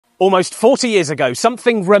Almost 40 years ago,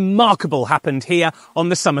 something remarkable happened here on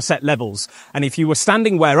the Somerset levels. And if you were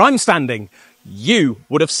standing where I'm standing, you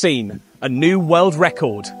would have seen a new world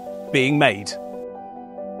record being made.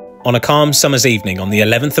 On a calm summer's evening on the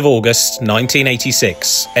 11th of August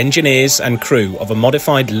 1986, engineers and crew of a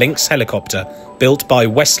modified Lynx helicopter built by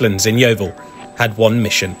Westlands in Yeovil had one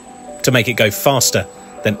mission: to make it go faster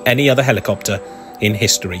than any other helicopter in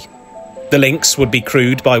history. The Lynx would be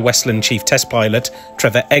crewed by Westland Chief Test Pilot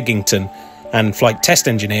Trevor Eggington and Flight Test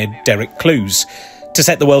Engineer Jared Colclough. To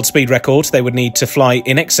set the world speed record, they would need to fly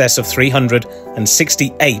in excess of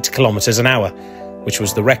 368 kilometres an hour, which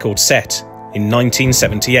was the record set in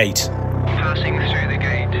 1978. Passing through the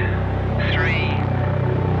gate. 3,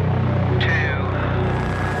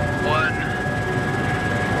 2, 1.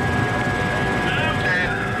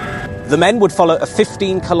 The men would follow a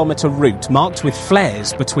 15-kilometre route marked with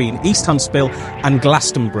flares between East Huntsville and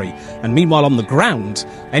Glastonbury. And meanwhile on the ground,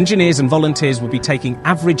 engineers and volunteers would be taking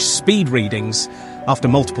average speed readings after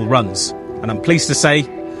multiple runs. And I'm pleased to say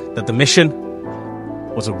that the mission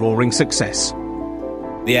was a roaring success.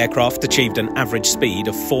 The aircraft achieved an average speed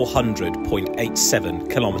of 400.87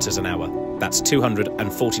 kilometres an hour. That's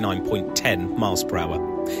 249.10 miles per hour.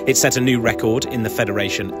 It set a new record in the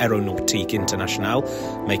Fédération Aéronautique Internationale,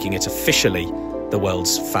 making it officially the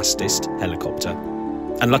world's fastest helicopter.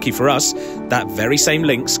 And lucky for us, that very same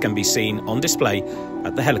Lynx can be seen on display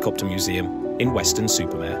at the Helicopter Museum in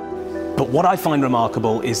Weston-super-Mare. But what I find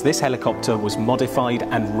remarkable is this helicopter was modified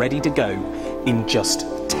and ready to go in just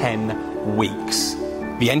 10 weeks.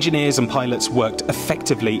 The engineers and pilots worked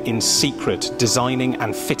effectively in secret, designing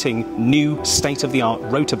and fitting new state-of-the-art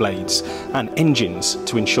rotor blades and engines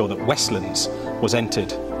to ensure that Westlands was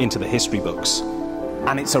entered into the history books.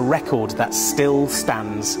 And it's a record that still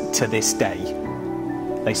stands to this day.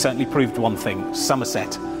 They certainly proved one thing: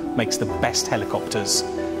 Somerset makes the best helicopters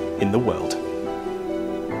in the world.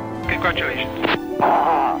 Congratulations.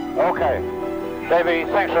 Okay. Davey,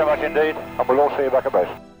 thanks very much indeed, and we'll all see you back at base.